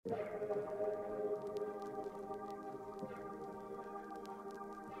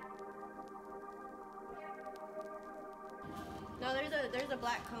a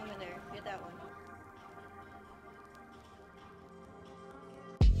black comb in there. Get that one.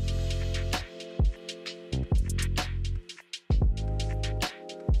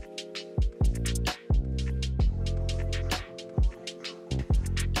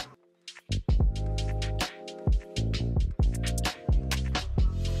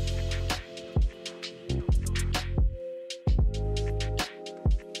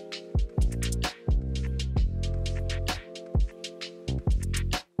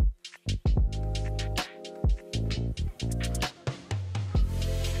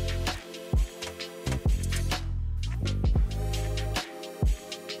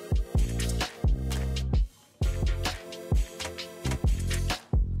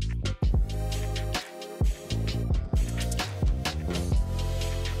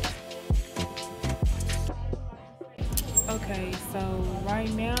 Okay, so right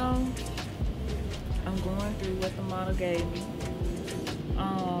now I'm going through what the model gave me.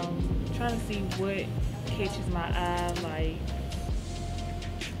 Trying to see what catches my eye, like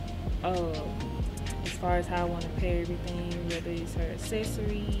as far as how I want to pair everything, whether it's her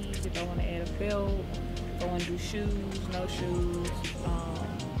accessories, if I want to add a belt, if I want to do shoes, no shoes.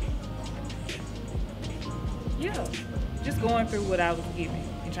 Yeah, just going through what I was given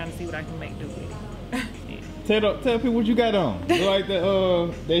and trying to see what I can make do with it. Tell people what you got on. You like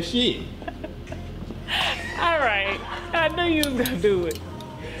that shit. All right, I knew you was gonna do it.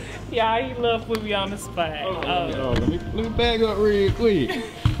 Yeah, you love put me on the spot. Let me back up real quick.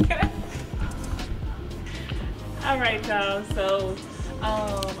 All right, y'all. So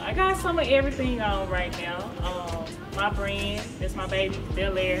I got some of everything on right now. My brand, that's my baby,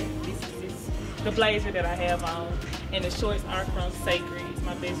 Bel Air. This is the blazer that I have on, and the shorts are from Sacred. It's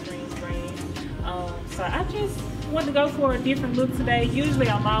my best friend's brand. So I just wanted to go for a different look today. Usually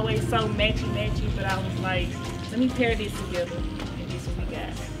I'm always so matchy, but I was like, let me pair this together and this is what we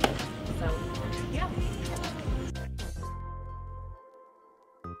got. So, yeah.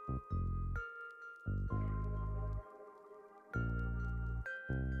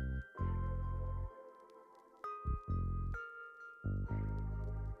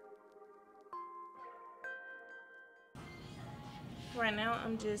 Right now,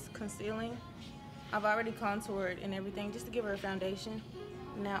 I'm just concealing. I've already contoured and everything just to give her a foundation.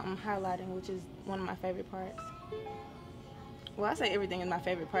 Now I'm highlighting, which is one of my favorite parts. Well, I say everything is my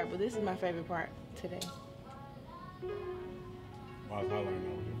favorite part, but this is my favorite part today. Why is highlighting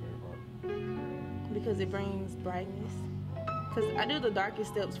always your favorite part? Because it brings brightness. Because I do the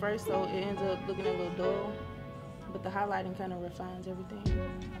darkest steps first, so it ends up looking a little dull. But the highlighting kind of refines everything.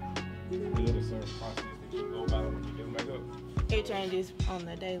 Is there a certain process that you go about when you do makeup? It changes on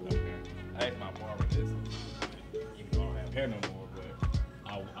the daily. I asked my barber this, even though I don't have hair no more,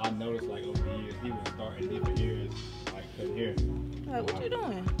 but I noticed like over the years he was starting different areas, like cutting hair. Like, what you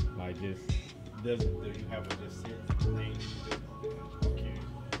doing? Like just, do you have a just certain thing you do? Okay.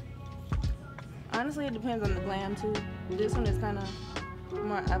 Honestly, it depends on the glam too. This one is kind of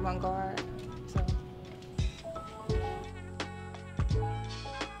more avant-garde.